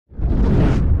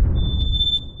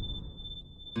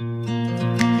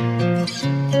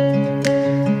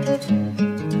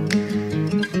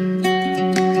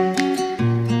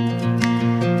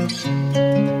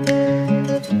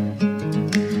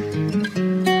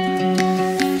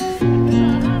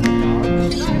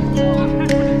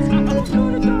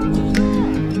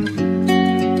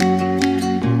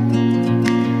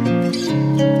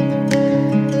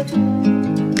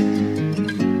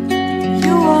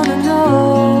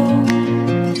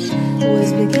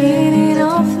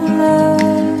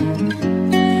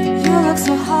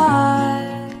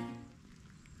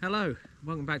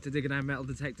back to digging down metal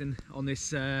detecting on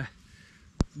this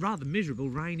rather miserable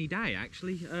rainy day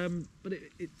actually, but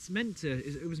it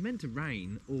was meant to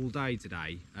rain all day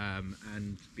today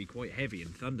and be quite heavy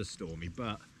and thunderstormy,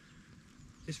 but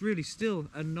it's really still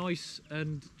a nice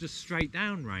and just straight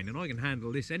down rain, and I can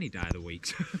handle this any day of the week.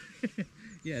 So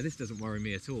yeah, this doesn't worry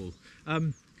me at all.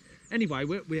 Anyway,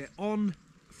 we're on,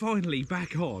 finally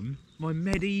back on my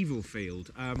medieval field,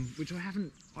 which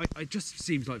it just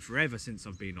seems like forever since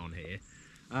I've been on here.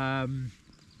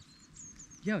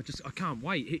 Yeah, I can't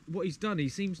wait. What he's done, he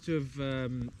seems to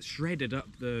have shredded up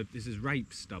this is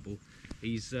rape stubble.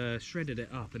 He's shredded it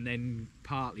up and then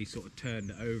partly sort of turned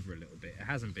it over a little bit. It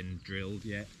hasn't been drilled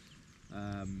yet.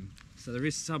 So there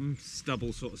is some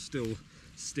stubble sort of still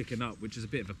sticking up, which is a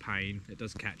bit of a pain. It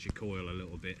does catch your coil a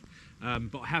little bit.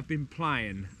 But I have been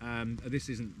playing, this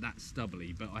isn't that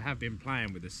stubbly, but I have been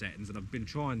playing with the settings, and I've been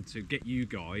trying to get you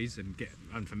guys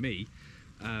and for me,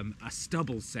 a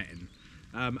stubble setting.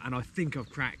 And I think I've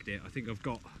cracked it. I think I've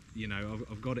got, you know,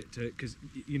 I've got it to, because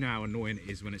you know how annoying it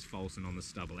is when it's falsing on the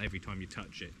stubble every time you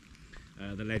touch it.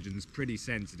 The Legend's pretty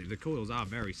sensitive. The coils are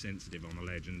very sensitive on the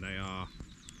Legend. They are,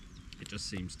 it just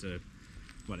seems to,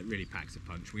 well, it really packs a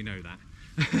punch, we know that.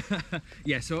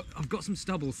 Yeah, so I've got some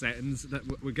stubble settings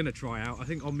that we're going to try out. I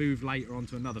think I'll move later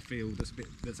onto another field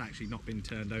that's actually not been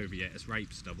turned over yet. It's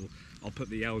rape stubble. I'll put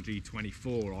the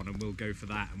LG24 on and we'll go for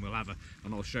that, and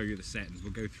and I'll show you the settings.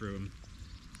 We'll go through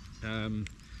them.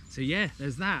 So yeah,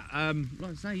 there's that.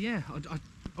 Like I say, yeah,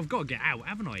 I've got to get out,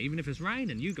 haven't I? Even if it's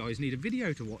raining, you guys need a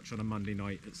video to watch on a Monday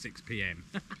night at 6 PM.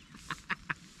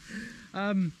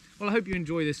 Well, I hope you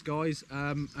enjoy this, guys,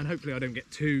 and hopefully I don't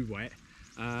get too wet.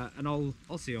 And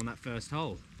I'll see you on that first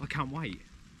hole. I can't wait.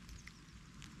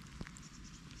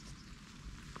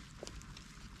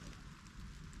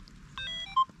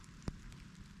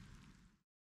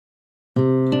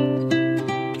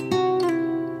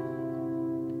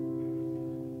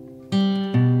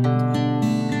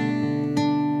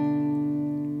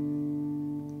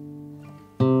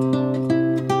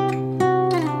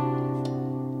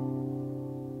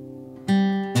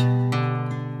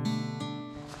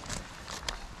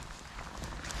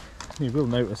 You will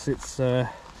notice the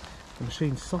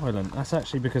machine's silent. That's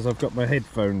actually because I've got my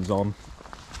headphones on.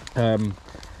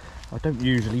 I don't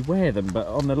usually wear them, but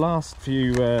on the last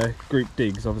few group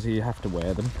digs, obviously you have to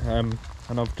wear them,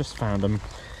 and I've just found them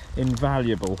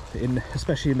invaluable,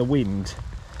 especially in the wind.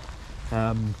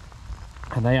 And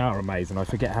they are amazing. I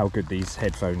forget how good these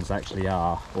headphones actually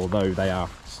are, although they are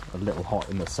a little hot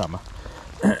in the summer.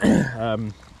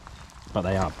 But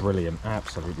they are brilliant,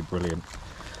 absolutely brilliant.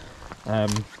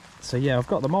 So yeah, I've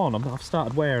got them on. I've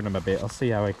started wearing them a bit. I'll see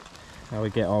how we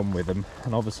get on with them.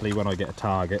 And obviously when I get a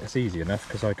target, it's easy enough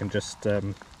because I can just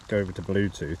go over to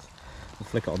Bluetooth and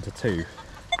flick it onto 2.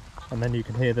 And then you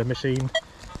can hear the machine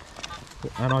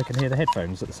and I can hear the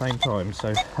headphones at the same time.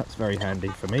 So that's very handy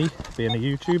for me, being a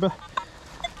YouTuber.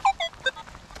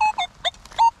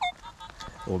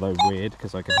 Although weird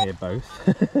because I can hear both.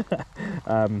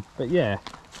 But yeah,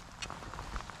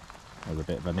 there's a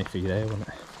bit of a niffy there, wasn't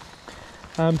it?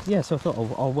 Yeah, so I thought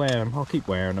I'll wear them. I'll keep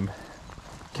wearing them.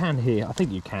 I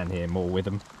think you can hear more with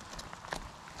them.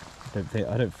 I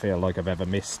don't feel like I've ever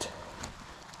missed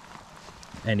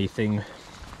anything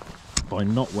by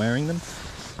not wearing them.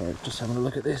 So just having a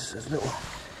look at this.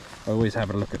 I always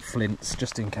have a look at flints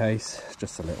just in case.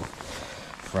 Just a little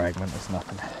fragment. There's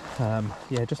nothing.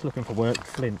 Yeah, just looking for worked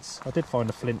flints. I did find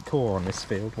a flint core on this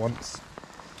field once,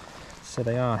 so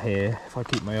they are here. If I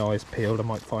keep my eyes peeled, I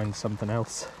might find something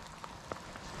else.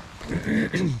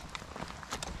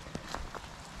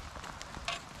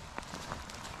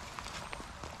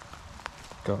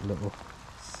 Got a little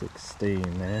 16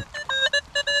 there.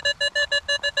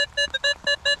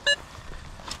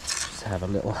 Just have a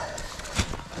little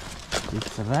dig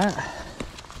for that.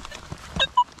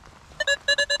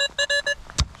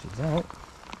 She's out.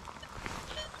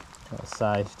 Like I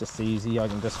say, it's just easy. I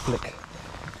can just flick.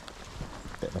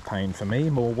 Bit of a pain for me,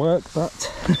 more work, but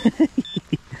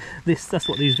that's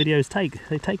what these videos take.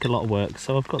 They take a lot of work,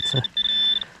 so I've got to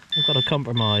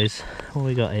compromise. What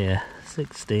we got here?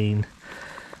 16.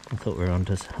 I thought we were on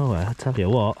to. Oh, I tell you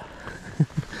what. I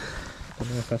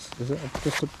don't know if that's. Is it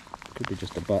just a? Could be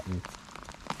just a button.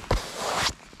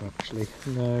 Actually,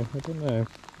 no, I don't know.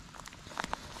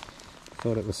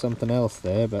 Thought it was something else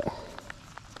there, but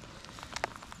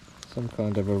some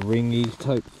kind of a ringy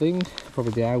type thing.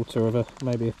 Probably the outer of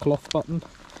maybe a cloth button.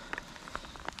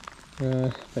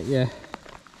 But yeah,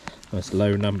 nice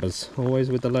low numbers. Always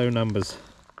with the low numbers.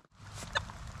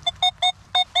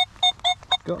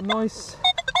 Got a nice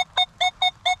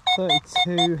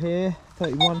 32 here,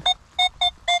 31.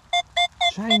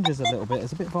 changes a little bit.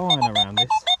 There's a bit of iron around this.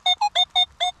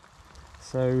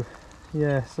 So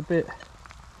yeah, it's a bit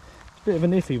of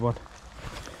an iffy one.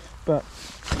 But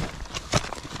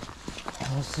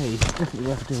we'll see. It's definitely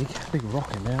worth a dig. Big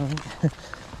rock in there, I think.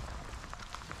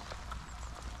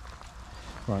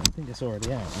 Right, I think it's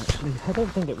already out actually. I don't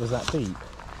think it was that deep.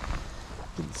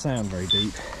 It didn't sound very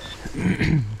deep.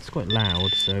 It's quite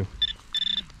loud, so,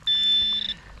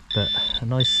 but a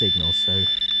nice signal. So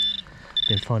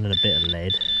been finding a bit of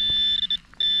lead.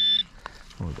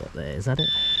 What have we got there? Is that it?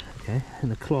 Okay, in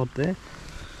the clod there.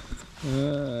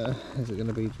 Is it going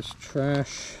to be just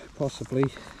trash? Possibly.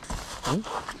 Oh,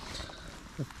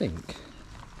 I think.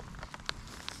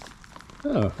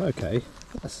 Oh, okay.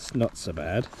 That's not so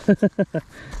bad.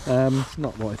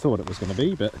 Not what I thought it was going to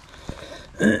be, but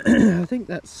I think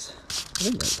that's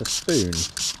a spoon,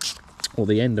 or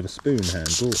the end of a spoon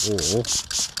handle, or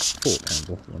fork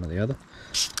handle, one or the other.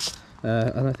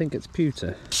 And I think it's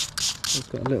pewter. It's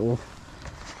got a little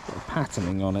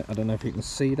patterning on it. I don't know if you can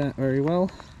see that very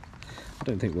well. I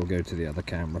don't think we'll go to the other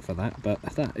camera for that, but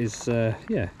that is,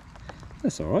 yeah,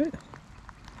 that's alright.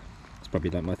 It's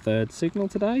probably like my third signal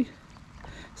today.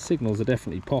 Signals are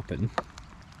definitely popping.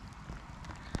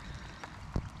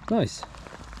 Nice.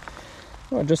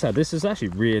 Well, I just had this. Is actually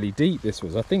really deep. This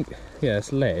was, I think, yeah,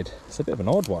 it's lead. It's a bit of an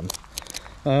odd one.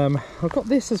 I've got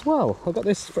this as well. I got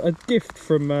this for a gift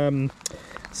from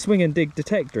Swing and Dig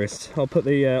Detectorist. I'll put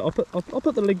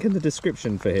the link in the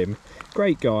description for him.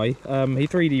 Great guy. He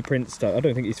 3D prints stuff. I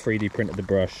don't think he's 3D printed the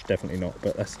brush, definitely not.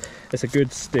 But that's a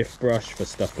good stiff brush for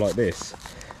stuff like this.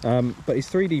 But he's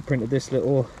 3D printed this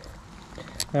little,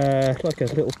 like a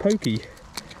little pokey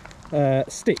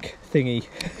stick thingy.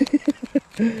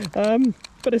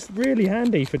 But it's really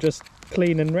handy for just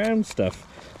cleaning round stuff.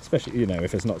 Especially, you know,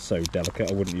 if it's not so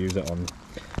delicate. I wouldn't use it on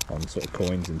sort of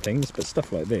coins and things, but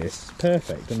stuff like this,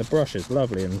 perfect. And the brush is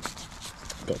lovely and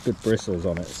got good bristles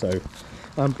on it. So,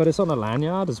 but it's on a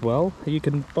lanyard as well. You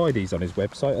can buy these on his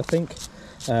website, I think.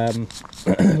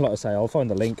 Like I say, I'll find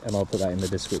the link and I'll put that in the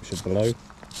description below.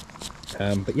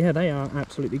 But yeah, they are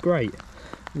absolutely great.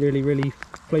 Really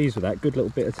pleased with that. Good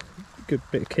bit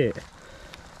of kit.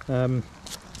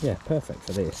 Yeah, perfect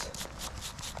for this.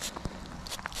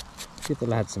 Give the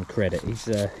lad some credit. He's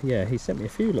yeah, he sent me a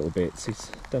few little bits.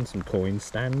 He's done some coin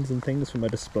stands and things for my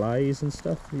displays and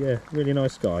stuff. Yeah, really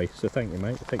nice guy. So thank you,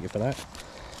 mate. Thank you for that.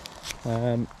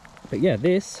 But yeah,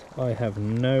 this I have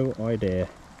no idea.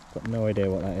 Got no idea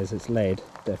what that is. It's lead,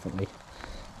 definitely.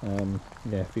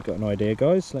 Yeah, if you've got an idea,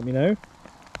 guys, let me know.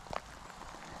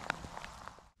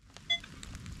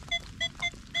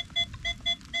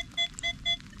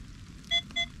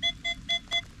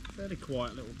 Fairly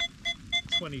quiet little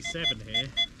 27 here.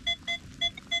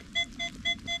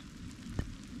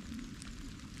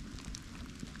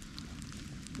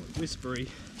 Quite whispery.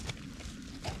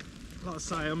 Like I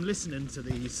say, I'm listening to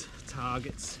these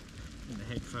targets in the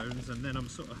headphones, and then I'm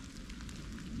sort of,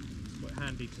 it's quite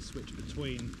handy to switch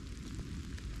between.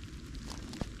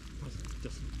 I've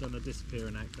just done a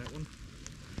disappearing act, that one.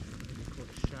 Maybe quite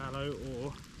shallow,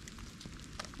 or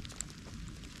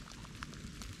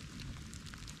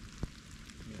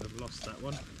I've lost that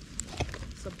one.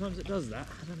 Sometimes it does that,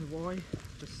 I don't know why.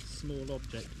 Just a small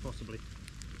object, possibly.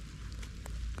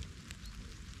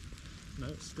 No,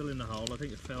 it's still in the hole. I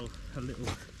think it fell a little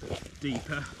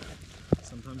deeper.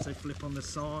 Sometimes they flip on the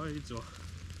sides, or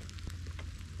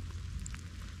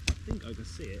I think I can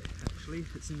see it actually.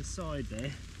 It's in the side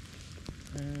there.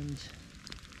 And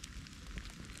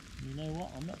you know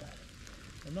what? I'm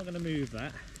not going to move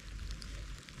that.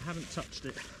 I haven't touched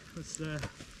it. Let's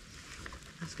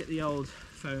get the old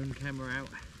phone camera out.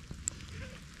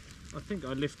 I think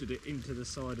I lifted it into the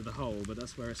side of the hole, but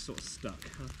that's where it's sort of stuck.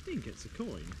 I think it's a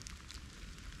coin.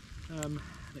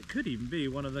 It could even be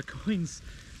one of the coins,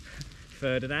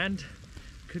 Ferdinand.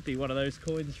 Could be one of those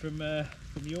coins from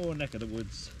your neck of the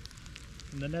woods,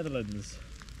 from the Netherlands.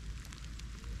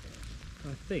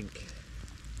 I think.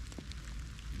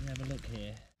 Let me have a look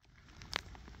here.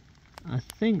 I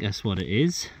think that's what it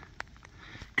is.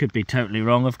 Could be totally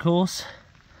wrong, of course.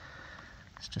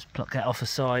 Let's just pluck that off the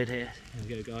side here.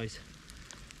 Here we go, guys.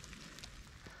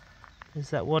 Is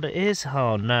that what it is?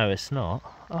 Oh no, it's not.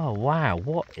 Oh wow,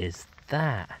 what is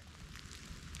that?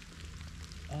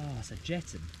 Oh, it's a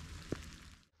jeton.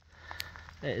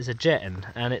 It is a jeton,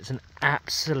 and it's an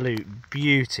absolute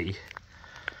beauty.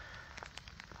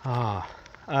 Ah,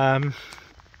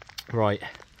 right.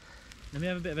 Let me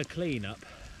have a bit of a clean up,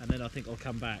 and then I think I'll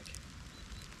come back,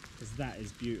 because that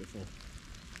is beautiful.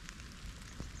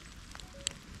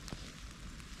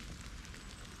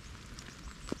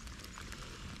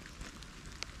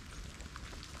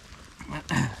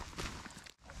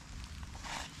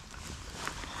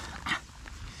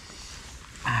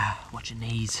 watching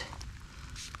these.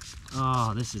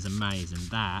 Oh, this is amazing.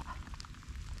 That,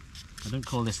 I don't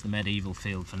call this the medieval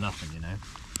field for nothing, you know.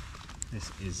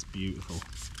 This is beautiful.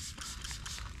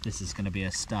 This is going to be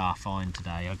a star find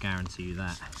today, I guarantee you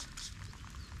that.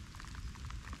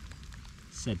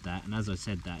 Said that, and as I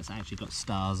said that, it's actually got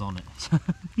stars on it.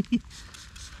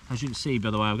 As you can see,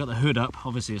 by the way, I've got the hood up.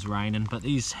 Obviously it's raining, but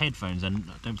these headphones, and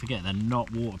don't forget, they're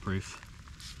not waterproof,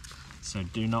 so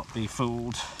do not be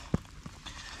fooled.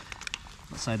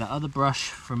 So that other brush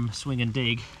from Swing and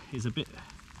Dig is a bit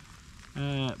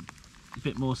of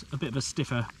a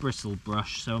stiffer bristle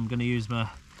brush, so I'm going to use my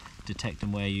Detect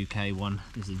and Wear UK one.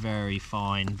 This is very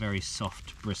fine, very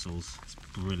soft bristles. It's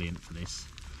brilliant for this.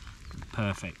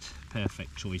 Perfect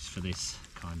choice for this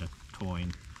kind of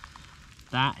coin.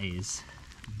 That is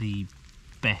the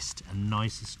best and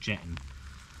nicest jetton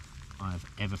I've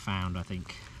ever found, I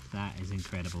think. That is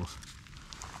incredible.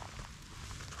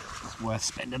 It's worth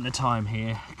spending the time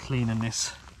here cleaning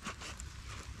this,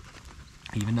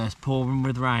 even though it's pouring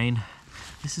with rain.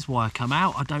 This is why I come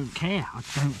out. I don't care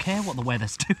what the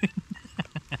weather's doing.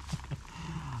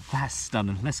 That's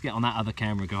stunning. Let's get on that other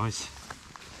camera, guys.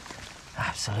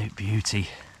 Absolute beauty.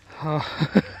 Oh.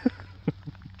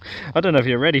 I don't know if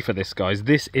you're ready for this, guys.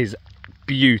 This is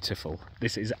beautiful.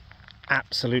 This is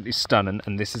absolutely stunning,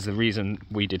 and this is the reason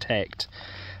we detect.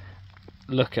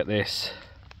 Look at this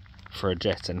for a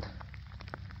jetton.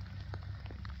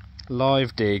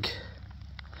 Live dig.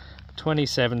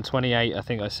 27, 28, I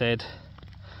think I said.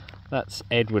 That's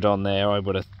Edward on there, I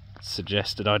would have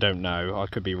suggested. I don't know, I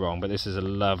could be wrong, but this is a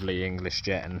lovely English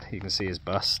jetton. You can see his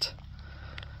bust.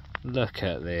 Look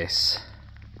at this.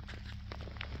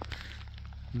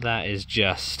 That is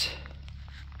just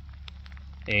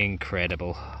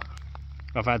incredible.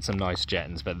 I've had some nice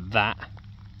jettons, but that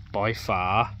by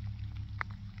far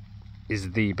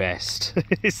is the best.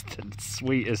 It's the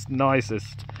sweetest,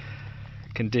 nicest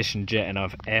conditioned jetton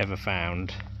I've ever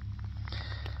found.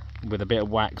 With a bit of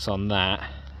wax on that,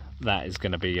 that is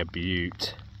going to be a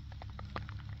beaut.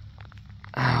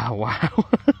 Ah, wow.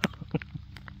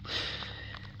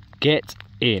 Get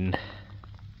in.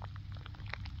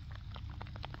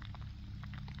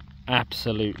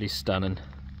 Absolutely stunning.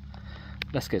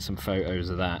 Let's get some photos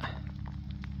of that.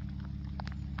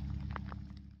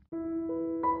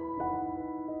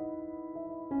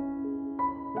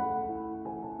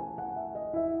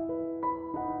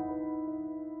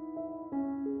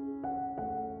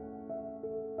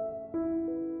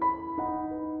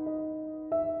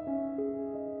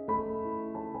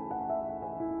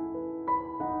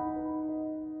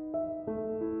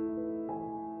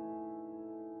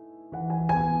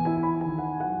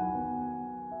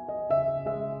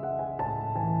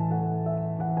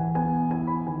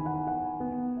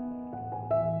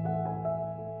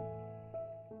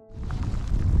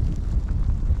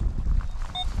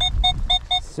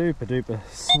 Super duper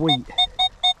sweet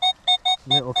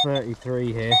little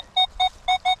 33 here.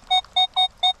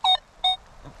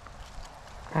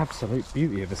 Absolute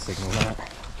beauty of a signal, that.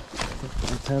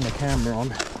 Let me turn the camera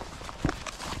on.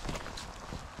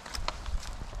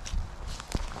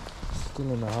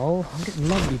 Still in the hole. I'm getting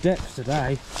lovely depth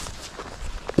today.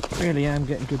 Really am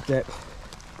getting good depth.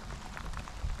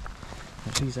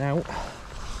 She's out.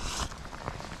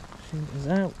 She is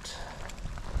out.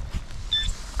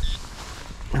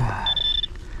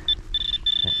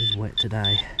 That is wet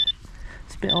today.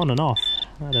 It's a bit on and off.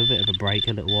 I had a bit of a break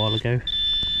a little while ago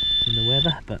in the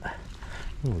weather, but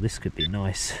oh, this could be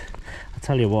nice. I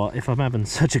tell you what, if I'm having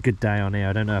such a good day on here,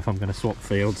 I don't know if I'm going to swap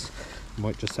fields. I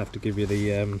might just have to give you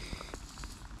the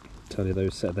tell you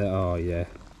those set there. Oh yeah.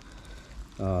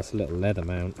 Oh, it's a little leather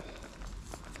mount.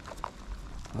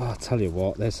 Oh, I tell you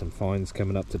what, there's some finds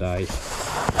coming up today.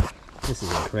 This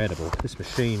is incredible. This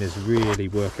machine is really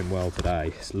working well today.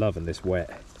 It's loving this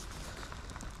wet.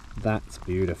 That's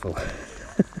beautiful.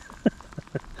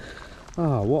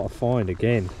 Oh, what a find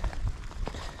again.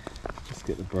 Let's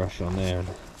get the brush on there and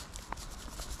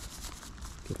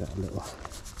give that a little.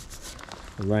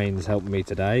 The rain's helping me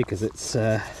today because it's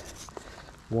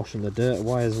washing the dirt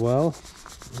away as well.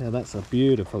 Yeah, that's a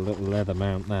beautiful little leather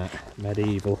mount, that.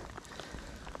 Medieval.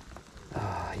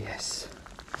 Ah, yes.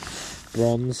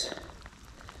 Bronze.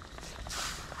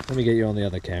 Let me get you on the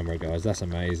other camera, guys. That's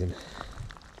amazing.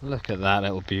 Look at that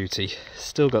little beauty.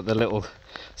 Still got the little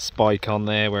spike on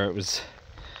there where it was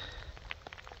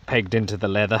pegged into the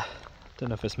leather. Don't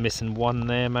know if it's missing one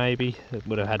there, maybe. It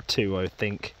would have had two, I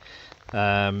think.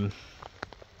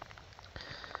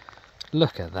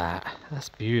 Look at that. That's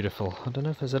beautiful. I don't know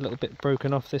if there's a little bit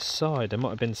broken off this side. There might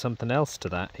have been something else to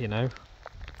that, you know.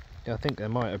 Yeah, I think there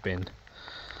might have been.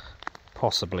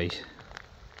 Possibly.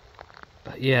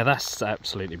 But yeah, that's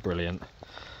absolutely brilliant.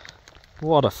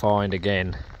 What a find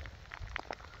again.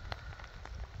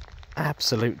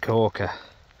 Absolute corker.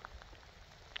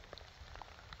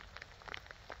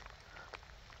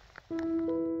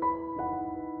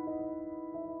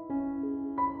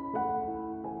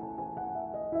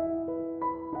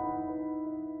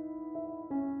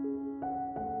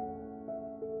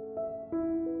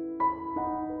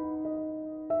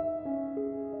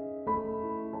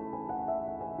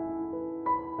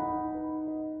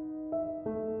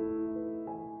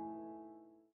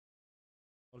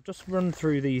 I'll just run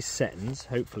through these settings,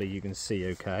 hopefully you can see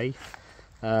okay.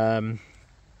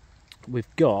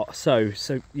 We've got, so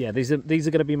yeah, these are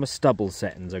going to be my stubble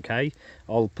settings, okay?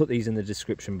 I'll put these in the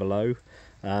description below,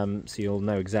 so you'll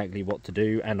know exactly what to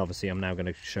do, and obviously I'm now going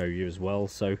to show you as well.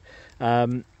 So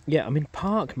yeah, I'm in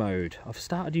park mode. I've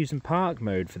started using park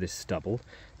mode for this stubble.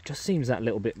 It just seems that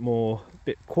little bit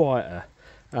quieter.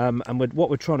 And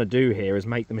what we're trying to do here is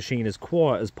make the machine as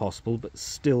quiet as possible, but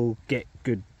still get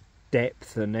good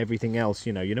depth and everything else.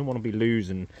 You know, you don't want to be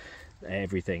losing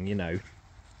everything, you know.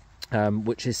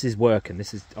 Which this is working.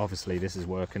 This is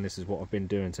working. This is what I've been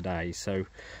doing today. So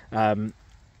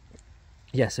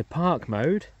yeah, so park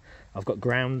mode, I've got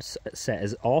ground set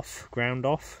as off, ground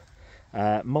off,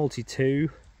 multi 2,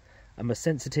 and my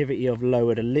sensitivity I've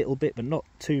lowered a little bit, but not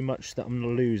too much that I'm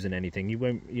not losing anything. You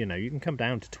won't, you know, you can come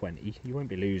down to 20, you won't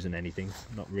be losing anything,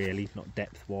 not really, not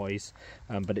depth wise,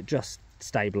 but it just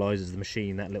stabilizes the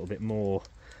machine that little bit more.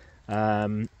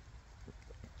 I've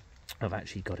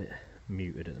actually got it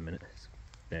muted at the minute,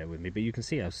 bear with me, but you can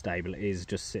see how stable it is,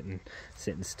 just sitting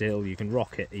still. You can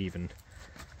rock it even,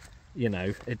 you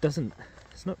know, it doesn't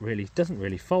really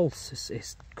false.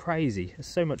 It's crazy. It's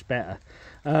so much better.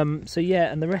 So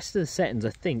yeah, and the rest of the settings I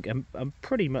think I'm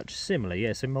pretty much similar.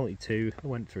 Yeah, so multi 2, I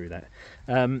went through that.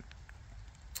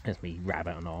 That's me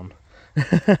rabbiting on.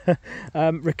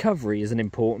 Recovery is an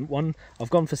important one. I've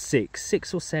gone for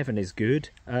 6 or 7 is good.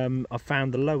 I've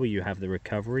found the lower you have the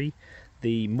recovery,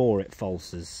 the more it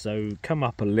falses. So come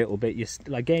up a little bit.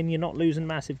 Again, you're not losing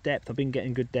massive depth. I've been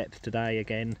getting good depth today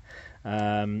again.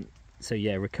 So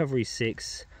yeah, recovery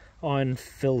 6, iron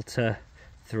filter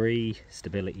 3,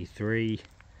 stability 3,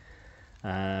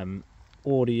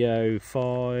 audio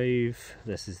 5.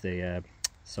 This is the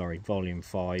sorry, volume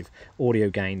 5. Audio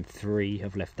gain 3.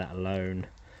 I've left that alone.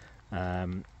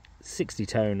 60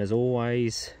 tone as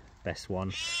always, best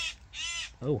one.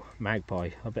 Oh,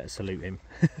 magpie, I better salute him.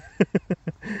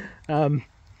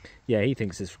 Yeah, he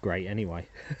thinks it's great anyway.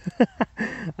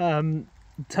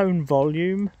 Tone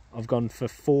volume, I've gone for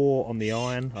 4 on the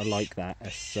iron. I like that.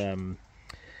 It's,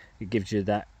 it gives you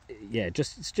that, yeah,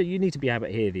 just you need to be able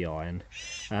to hear the iron.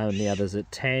 And the others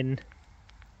at 10.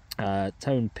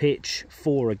 Tone pitch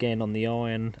 4 again on the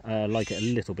iron. I like it a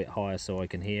little bit higher so I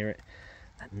can hear it.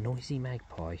 That noisy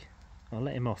magpie, I'll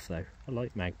let him off though. I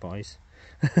like magpies.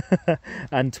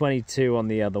 And 22 on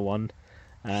the other one.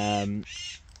 And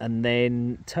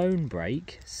then tone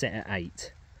break set at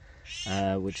 8,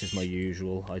 which is my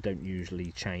usual. I don't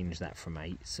usually change that from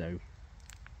 8, so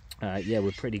yeah,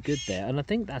 we're pretty good there. And I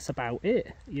think that's about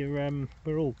it.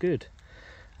 We're all good.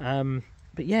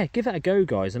 But yeah, give it a go,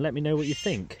 guys, and let me know what you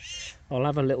think. I'll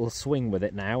have a little swing with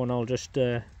it now, and I'll just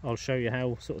I'll show you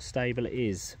how sort of stable it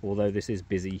is. Although this is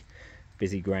busy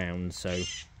ground, so.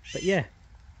 But yeah,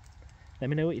 let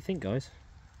me know what you think, guys.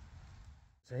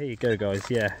 So here you go, guys.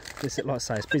 Yeah, this, like I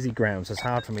say, it's busy ground, so it's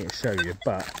hard for me to show you.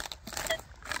 But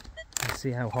you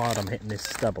see how hard I'm hitting this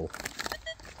stubble.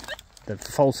 The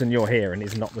falsing you're hearing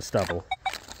is not the stubble.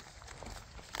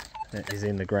 It is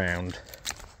in the ground.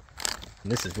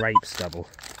 And this is rape stubble.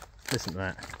 Listen to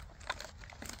that.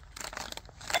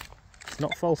 It's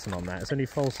not falsing on that, it's only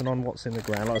falsing on what's in the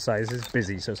ground. Like I say, this is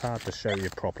busy, so it's hard to show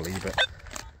you properly,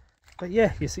 but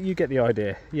yeah, you see, you get the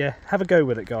idea. Yeah, have a go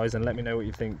with it, guys, and let me know what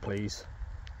you think, please.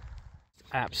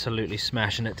 Absolutely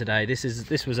smashing it today.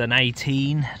 This was an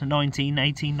 19.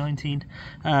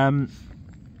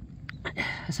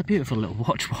 It's a beautiful little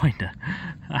watch winder.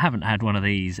 I haven't had one of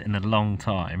these in a long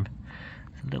time.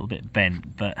 It's a little bit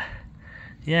bent, but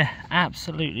yeah,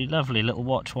 absolutely lovely little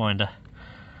watch winder.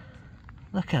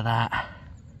 Look at that,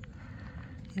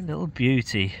 you little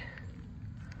beauty.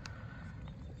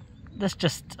 That's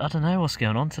just, I don't know what's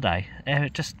going on today.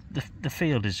 Just the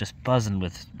field is just buzzing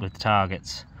with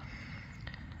targets.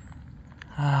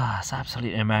 Ah, it's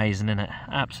absolutely amazing, isn't it?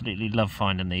 Absolutely love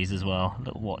finding these as well,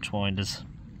 little watch winders.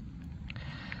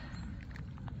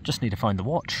 Just need to find the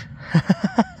watch.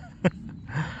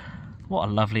 What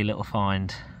a lovely little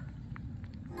find.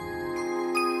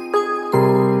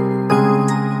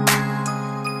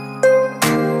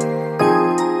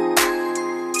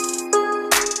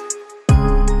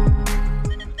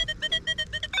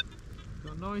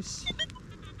 nice bit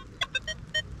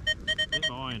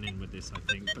of iron in with this, I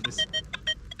think, but this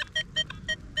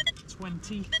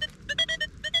 20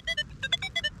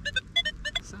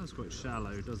 sounds quite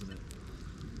shallow, doesn't it?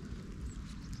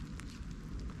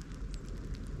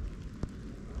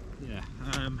 Yeah,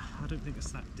 I don't think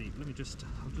it's that deep. I'll just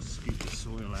scoop the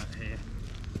soil out here.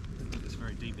 I don't think it's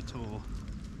very deep at all.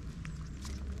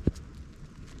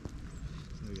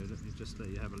 There we go, let me just let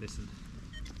you have a listen.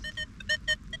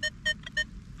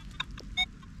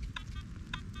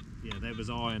 Yeah, there was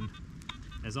iron.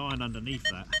 There's iron underneath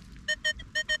that.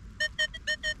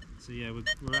 So yeah,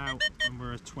 we're out and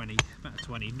we're at 20, about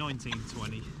 20, 19,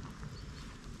 20.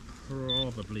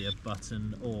 Probably a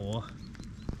button or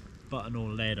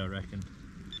lead, I reckon.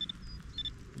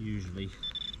 Usually.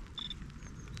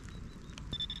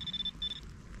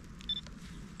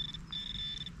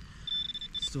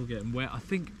 Still getting wet. I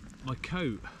think my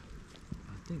coat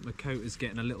is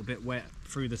getting a little bit wet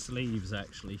through the sleeves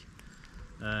actually.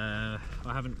 I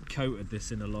haven't coated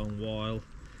this in a long while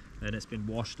and it's been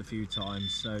washed a few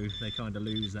times, so they kind of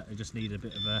lose that. They just need a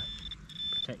bit of a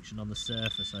protection on the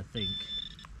surface, I think.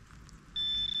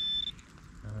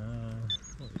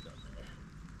 What have we done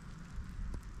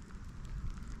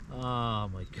there? Oh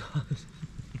my god.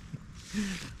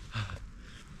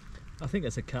 I think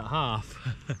it's a cut half.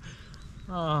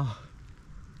 Oh,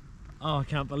 I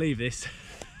can't believe this.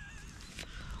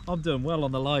 I'm doing well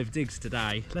on the live digs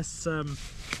today. Let's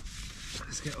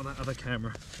get on that other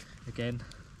camera again.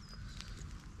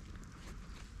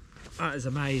 That is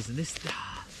amazing. This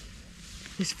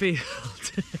field.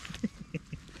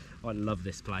 I love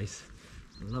this place.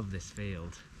 I love this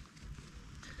field.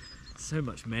 So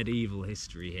much medieval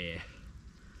history here.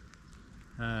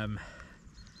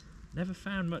 Never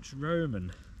found much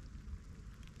Roman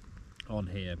on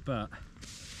here, but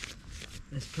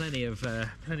there's plenty of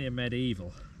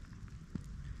medieval.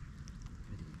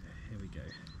 Here we go.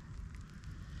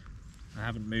 I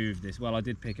haven't moved this. Well, I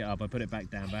did pick it up. I put it back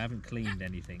down, but I haven't cleaned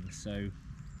anything. So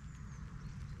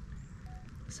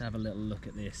let's have a little look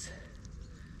at this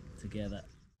together.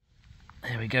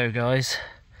 There we go, guys.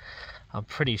 I'm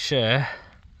pretty sure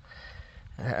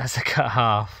that's a cut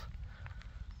half.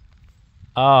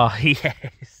 Oh,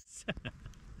 yes.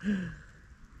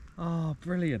 Oh,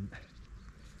 brilliant.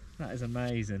 That is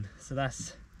amazing. So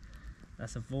that's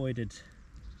avoided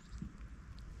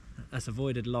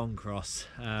long cross.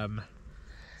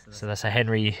 So that's a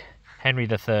Henry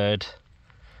III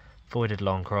voided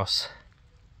long cross.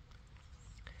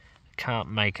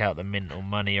 Can't make out the Meindl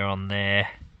money on there.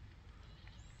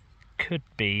 Could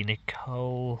be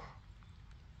Nicole.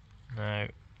 No,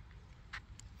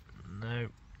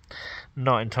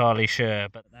 not entirely sure,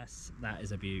 but that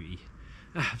is a beauty.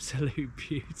 Absolute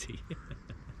beauty.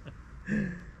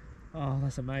 Oh,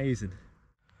 that's amazing.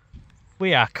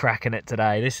 We are cracking it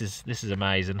today. This is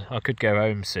amazing. I could go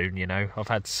home soon, you know. I've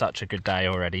had such a good day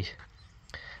already.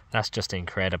 That's just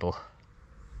incredible.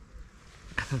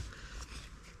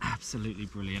 Absolutely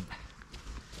brilliant.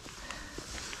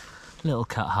 Little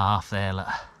cut half there, look.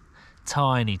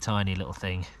 Tiny little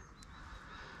thing.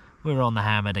 We're on the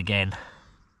hammered again.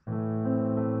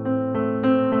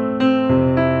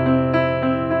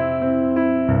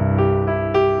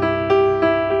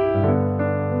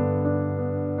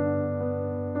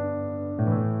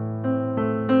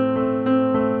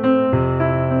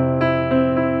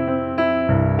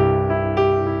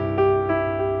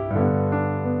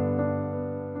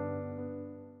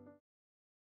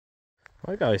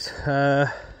 Right guys,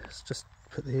 let's just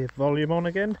put the volume on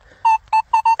again.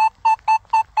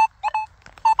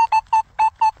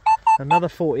 Another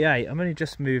 48. I'm only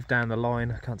just moved down the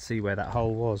line. I can't see where that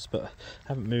hole was, but I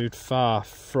haven't moved far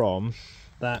from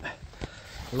that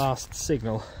last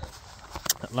signal,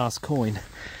 that last coin.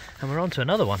 And we're on to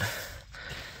another one.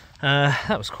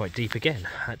 That was quite deep again.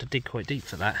 I had to dig quite deep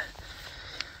for that.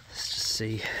 Let's just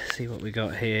see what we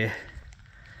got here.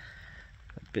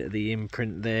 A bit of the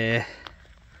imprint there.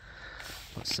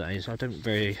 Let's say, so I don't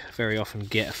very often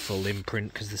get a full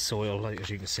imprint because the soil, like as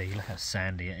you can see, look how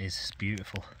sandy it is. It's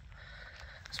beautiful.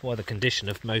 That's why the condition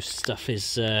of most stuff is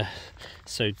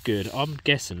so good. I'm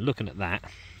guessing, looking at that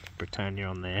Britannia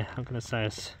on there, I'm going to say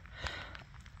it's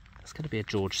going to be a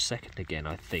George II again,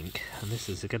 I think, and this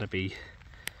is going to be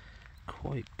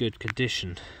quite good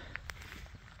condition.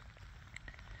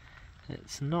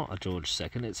 It's not a George II,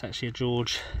 it's actually a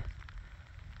George.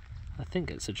 I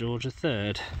think it's a George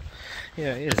III.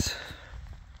 Yeah, it is.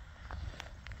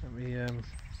 Let me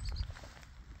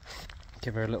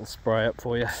give her a little spray up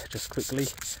for you, just quickly.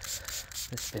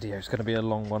 This video is going to be a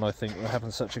long one, I think. We're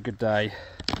having such a good day.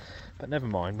 But never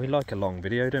mind, we like a long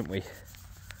video, don't we?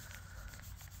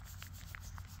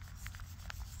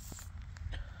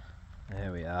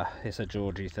 Yeah, it's a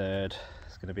Georgie third.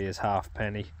 It's going to be his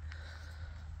halfpenny.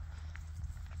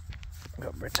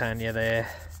 Got Britannia there.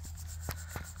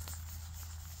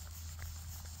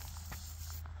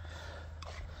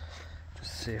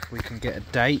 Just see if we can get a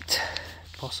date,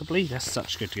 possibly. That's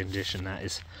such good condition, that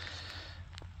is.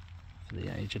 For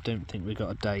the age, I don't think we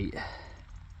got a date.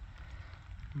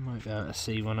 Might be able to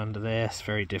see one under there. It's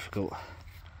very difficult.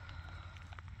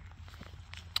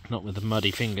 Not with the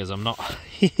muddy fingers, I'm not.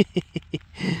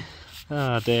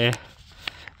 Ah dear.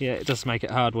 Yeah, it does make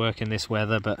it hard work in this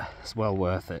weather, but it's well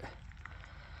worth it.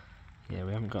 Yeah,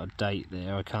 we haven't got a date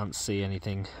there. I can't see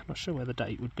anything. I'm not sure where the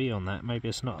date would be on that. Maybe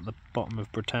it's not at the bottom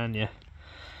of Britannia.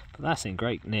 But that's in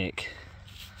great nick.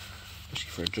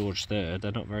 Especially for a George III.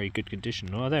 They're not very good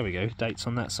condition. Oh, there we go. Dates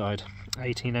on that side.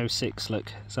 1806,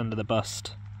 look. It's under the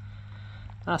bust.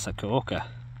 That's a corker.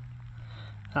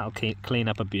 That'll clean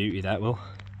up a beauty, that will.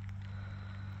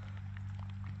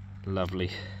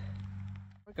 Lovely.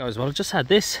 Guys, well, I just had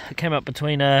this. It came up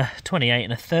between a 28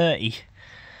 and a 30.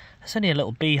 It's only a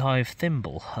little beehive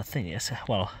thimble. I think it's,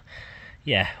 well,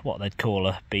 yeah, what they'd call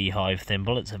a beehive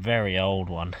thimble. It's a very old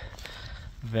one.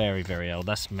 Very, very old.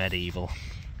 That's medieval.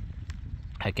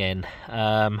 Again,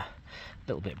 a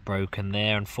little bit broken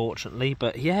there, unfortunately.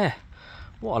 But yeah,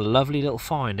 what a lovely little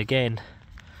find. Again,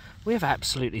 we have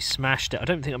absolutely smashed it. I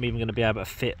don't think I'm even going to be able to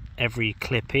fit every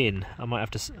clip in. I might have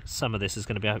to, some of this is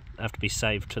going to have to be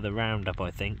saved to the roundup,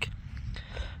 I think.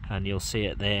 And you'll see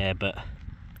it there, but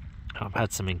I've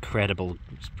had some incredible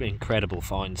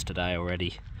finds today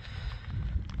already.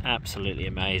 Absolutely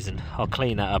amazing. I'll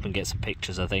clean that up and get some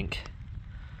pictures, I think.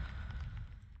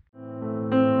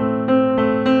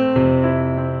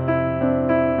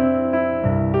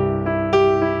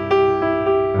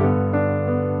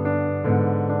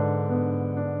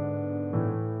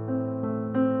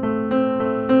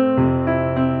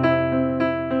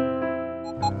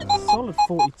 Solid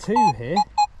 42 here.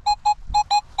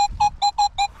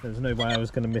 There's no way I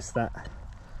was going to miss that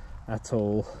at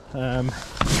all.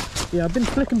 Yeah, I've been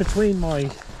flicking between my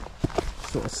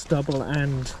sort of stubble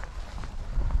and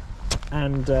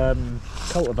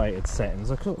cultivated settings.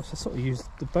 I sort of used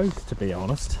the both, to be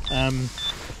honest.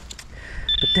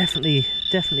 But definitely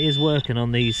is working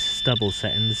on these stubble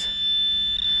settings.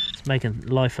 It's making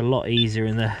life a lot easier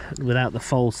without the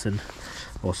falsing,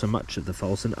 or so much of the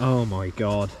falsing. Oh my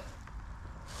god.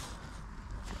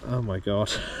 Oh my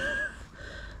god.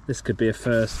 This could be a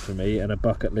first for me and a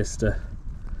bucket lister,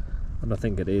 and I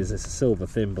think it is. It's a silver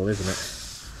thimble, isn't it?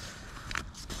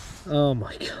 Oh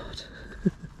my god.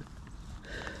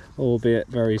 Albeit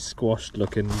very squashed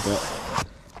looking, but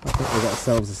I think we got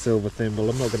ourselves a silver thimble.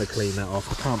 I'm not going to clean that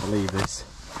off. I can't believe this.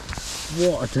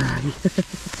 What a day.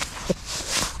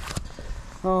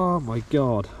 Oh my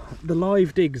god. The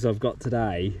live digs I've got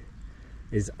today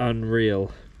is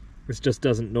unreal. This just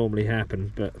doesn't normally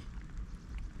happen, but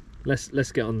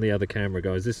let's get on the other camera,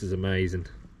 guys. This is amazing.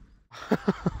 Oh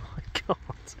my god.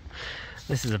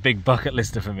 This is a big bucket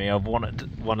lister for me. I've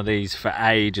wanted one of these for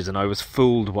ages, and I was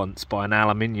fooled once by an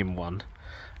aluminium one.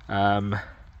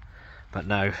 But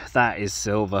no, that is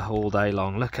silver all day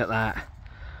long. Look at that.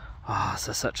 Oh,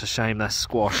 it's such a shame that's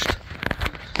squashed.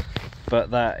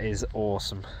 But that is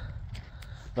awesome.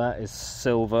 That is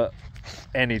silver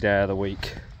any day of the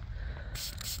week.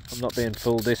 I'm not being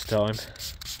fooled this time.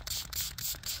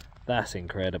 That's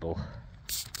incredible.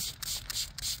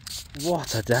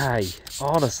 What a day,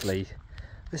 honestly.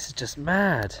 This is just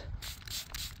mad.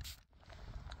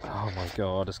 Oh my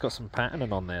god, it's got some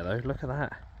patterning on there though. Look at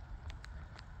that.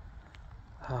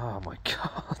 Oh my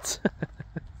god.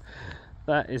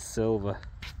 That is silver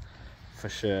for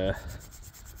sure.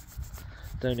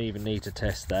 Don't even need to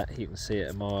test that. You can see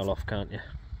it a mile off, can't you?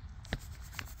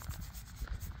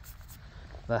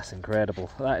 That's incredible.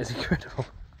 That is incredible.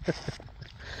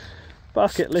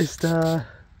 Bucket lister.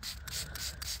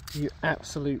 You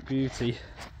absolute beauty.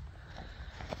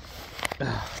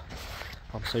 Oh,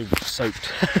 I'm so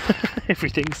soaked.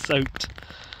 Everything's soaked.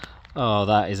 Oh,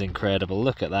 that is incredible.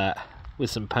 Look at that. With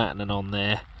some patterning on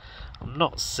there. I'm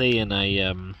not seeing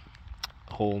a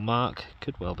hallmark.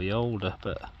 Could well be older,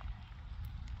 but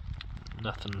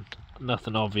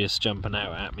nothing obvious jumping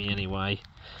out at me anyway.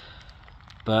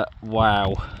 But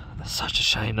wow, that's such a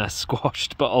shame that's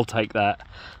squashed, but I'll take that.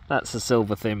 That's a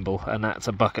silver thimble, and that's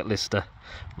a bucket lister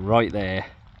right there.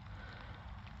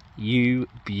 You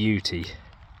beauty.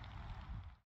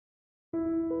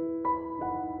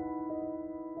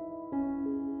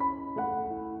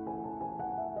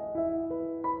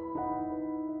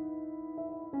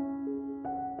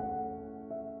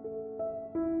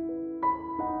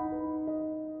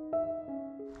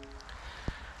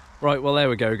 Right, well there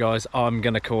we go guys, I'm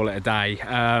gonna call it a day.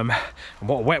 And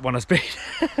what a wet one it's been.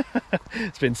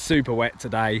 It's been super wet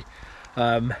today.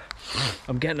 I'm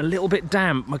getting a little bit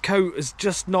damp. My coat is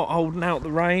just not holding out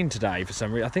the rain today for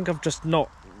some reason. I think I've just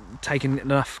not taken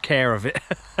enough care of it.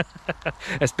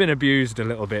 It's been abused a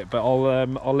little bit, but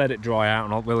I'll let it dry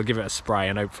out and we'll give it a spray,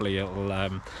 and hopefully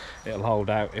it'll hold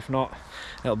out. If not,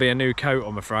 it'll be a new coat,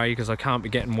 I'm afraid, because I can't be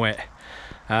getting wet.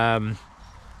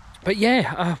 But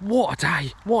yeah, what a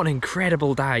day, what an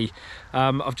incredible day.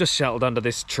 I've just sheltered under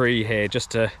this tree here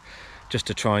just to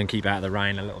try and keep out of the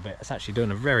rain a little bit. It's actually doing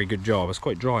a very good job. It's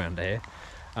quite dry under here.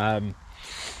 Yeah,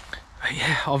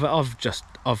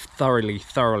 I've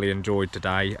thoroughly enjoyed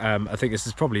today. I think this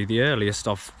is probably the earliest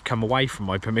I've come away from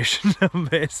my permission.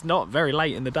 It's not very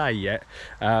late in the day yet.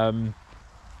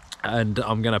 And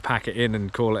I'm gonna pack it in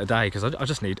and call it a day, because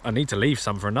I need to leave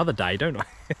some for another day, don't I?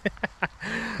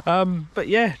 But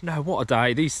yeah, no, what a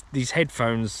day. These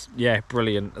headphones, yeah,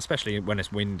 brilliant, especially when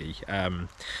it's windy.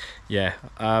 Yeah,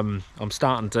 I'm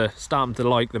starting to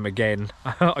like them again.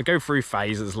 I go through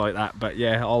phases like that, but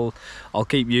yeah, I'll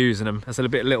keep using them. It's a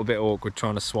little bit awkward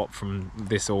trying to swap from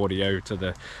this audio to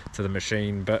the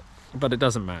machine, but it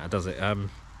doesn't matter, does it?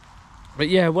 But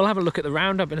yeah, we'll have a look at the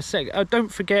roundup in a sec. Don't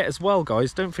forget as well,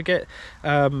 guys, don't forget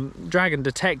Dragon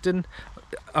Detecting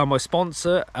are my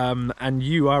sponsor, and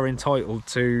you are entitled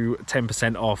to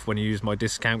 10% off when you use my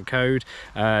discount code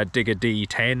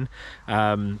DIGGERD10.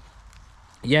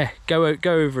 Yeah, go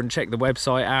over and check the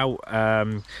website out.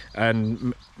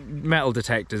 And metal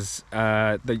detectors,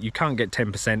 that you can't get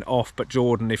 10% off, but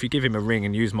Jordan, if you give him a ring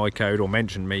and use my code or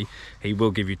mention me, he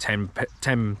will give you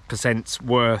 10%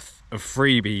 worth of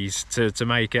freebies to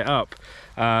make it up.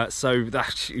 So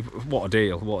that's what a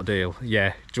deal.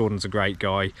 Yeah, Jordan's a great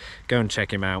guy. Go and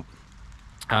check him out.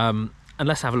 And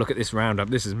let's have a look at this roundup.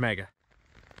 This is mega.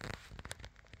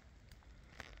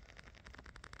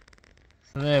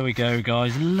 So there we go,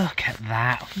 guys. Look at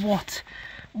that. What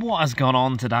has gone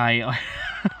on today? I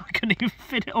couldn't even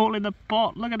fit it all in the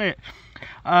pot. Look at it.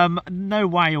 No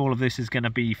way all of this is going to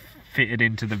be fitted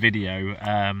into the video,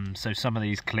 so some of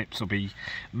these clips will be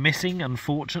missing,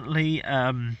 unfortunately,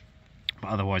 but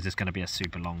otherwise it's going to be a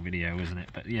super long video, isn't it?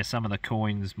 But yeah, some of the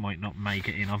coins might not make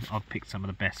it in. I've picked some of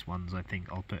the best ones I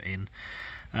think I'll put in.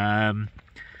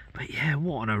 But yeah,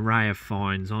 what an array of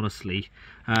finds, honestly.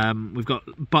 We've got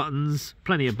buttons,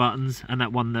 plenty of buttons, and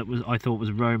that one that I thought was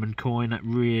a Roman coin, that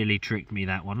really tricked me,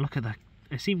 that one. Look at that.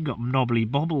 It's even got knobbly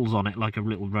bobbles on it like a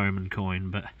little Roman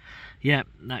coin, but yeah,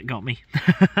 that got me.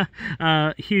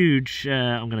 Huge,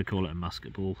 I'm going to call it a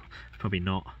musket ball. Probably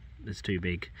not, it's too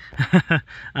big.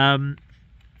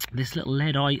 This little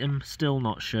lead item, still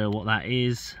not sure what that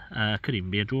is. Could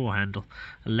even be a drawer handle.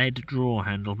 A lead drawer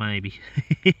handle, maybe.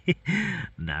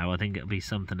 No, I think it'll be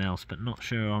something else, but not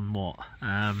sure on what.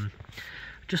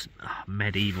 Just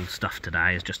medieval stuff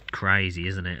today is just crazy,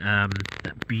 isn't it?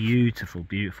 That beautiful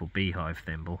beehive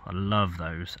thimble. I love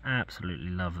those,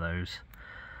 absolutely love those.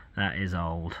 That is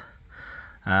old.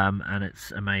 And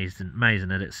it's amazing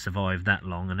that it's survived that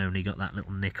long and only got that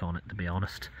little nick on it, to be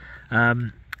honest.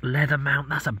 Leather mount,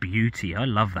 that's a beauty. I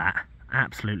love that,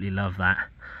 absolutely love that.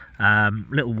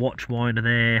 Little watch winder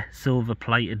there, silver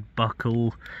plated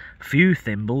buckle, a few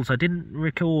thimbles. I didn't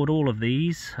record all of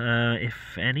these,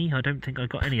 if any. I don't think I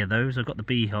got any of those. I got the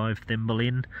beehive thimble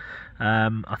in.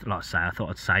 Like I say, I thought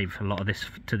I'd save a lot of this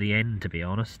to the end, to be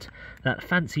honest. That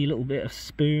fancy little bit of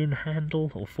spoon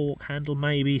handle or fork handle,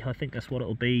 maybe. I think that's what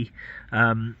it'll be.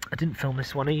 I didn't film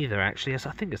this one either, actually. I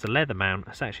think it's a leather mount.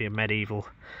 It's actually a medieval,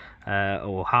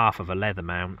 or half of a leather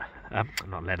mount.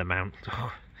 Not leather mount.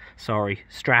 Sorry,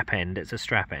 strap end. It's a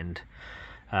strap end.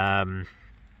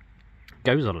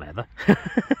 Goes on leather.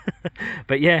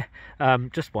 But yeah,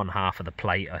 just one half of the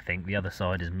plate, I think. The other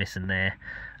side is missing there,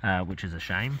 which is a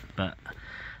shame. But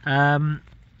I'll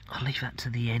leave that to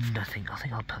the end, I think. I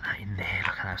think I'll put that in there.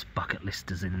 Look at those bucket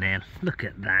listers in there. Look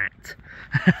at that.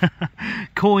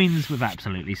 Coins, we've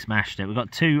absolutely smashed it. We've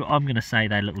got two, I'm going to say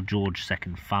they're little George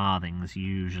II farthings,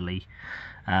 usually.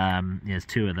 There's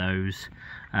two of those.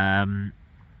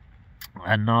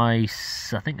 A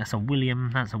nice, I think that's a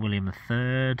William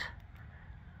III.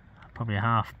 Probably a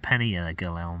halfpenny of the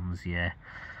Gillelms, yeah.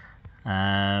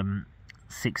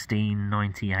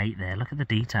 1698 there. Look at the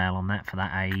detail on that for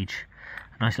that age.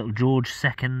 A nice little George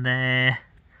II there.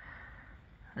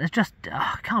 It's just,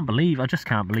 I just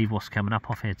can't believe what's coming up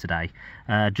off here today.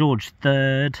 George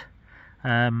III,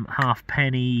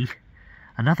 halfpenny.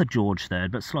 Another George III,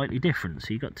 but slightly different.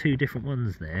 So you've got two different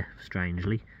ones there,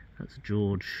 strangely. That's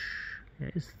George,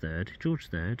 yeah, it's third, George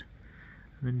III, and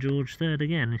then George III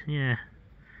again, yeah.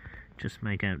 Just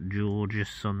make out Georges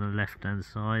on the left hand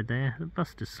side there. The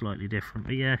bust is slightly different,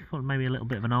 but yeah, got maybe a little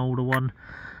bit of an older one.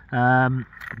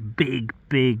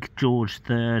 Big George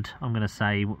III, I'm going to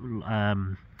say,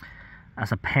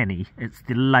 as a penny. It's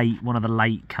the one of the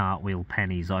late cartwheel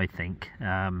pennies, I think.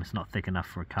 It's not thick enough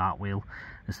for a cartwheel.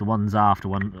 It's the ones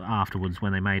afterwards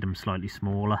when they made them slightly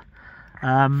smaller.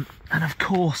 And of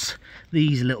course,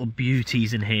 these little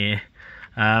beauties in here.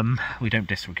 We don't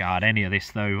disregard any of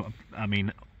this though. I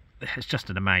mean, it's just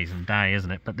an amazing day,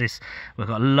 isn't it? But this, we've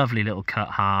got a lovely little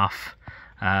cut half,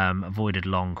 avoided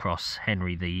long cross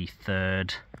Henry III.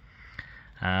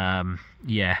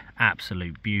 Yeah,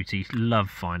 absolute beauty. Love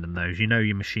finding those. You know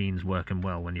your machine's working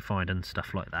well when you're finding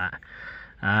stuff like that.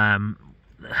 I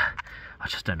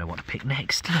just don't know what to pick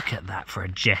next. Look at that for a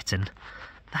jetton.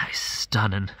 That is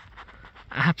stunning.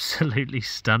 Absolutely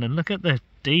stunning. Look at the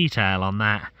detail on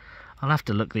that. I'll have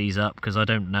to look these up because I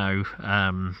don't know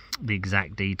the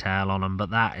exact detail on them,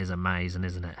 but that is amazing,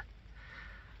 isn't it?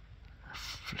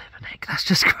 Flipping heck, that's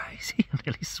just crazy. I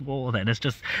nearly swore then. It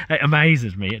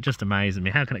amazes me. It just amazes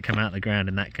me. How can it come out of the ground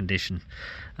in that condition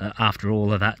after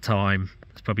all of that time?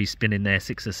 It's probably been there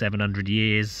 600 or 700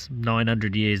 years,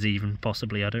 900 years even,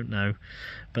 possibly, I don't know.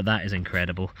 But that is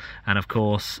incredible. And of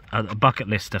course, a bucket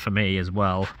lister for me as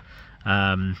well.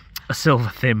 A silver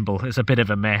thimble. It's a bit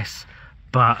of a mess,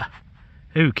 but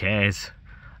who cares?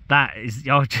 That is,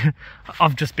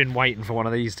 I've just been waiting for one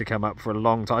of these to come up for a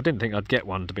long time. I didn't think I'd get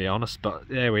one, to be honest, but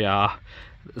there we are.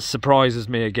 It surprises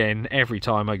me again. Every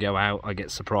time I go out, I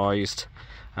get surprised.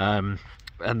 And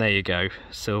there you go,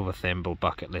 silver thimble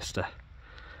bucket lister.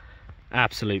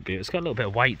 Absolute beauty. It's got a little bit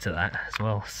of weight to that as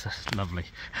well. It's just lovely.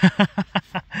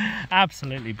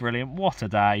 Absolutely brilliant. What a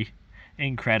day.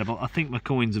 Incredible. I think my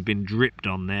coins have been dripped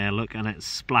on there, look, and it's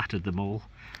splattered them all.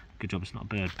 Good job it's not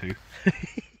bird poo.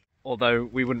 Although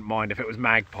we wouldn't mind if it was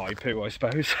magpie poo, I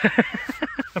suppose.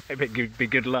 Maybe it could be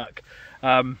good luck.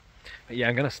 But yeah,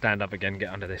 I'm going to stand up again,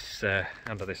 get under this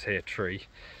here tree.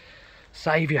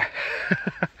 Saviour.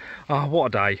 Oh,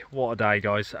 what a day,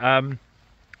 guys.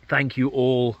 Thank you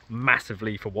all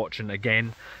massively for watching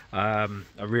again. I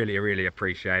really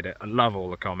appreciate it. I love all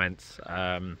the comments.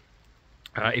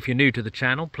 If you're new to the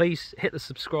channel, please hit the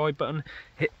subscribe button,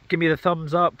 give me the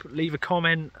thumbs up, leave a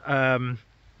comment.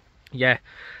 Yeah,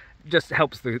 just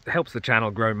helps the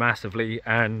channel grow massively,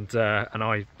 and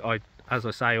I as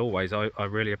I say always, I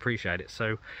really appreciate it.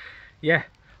 So yeah,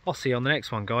 I'll see you on the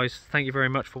next one, guys. Thank you very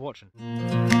much for watching.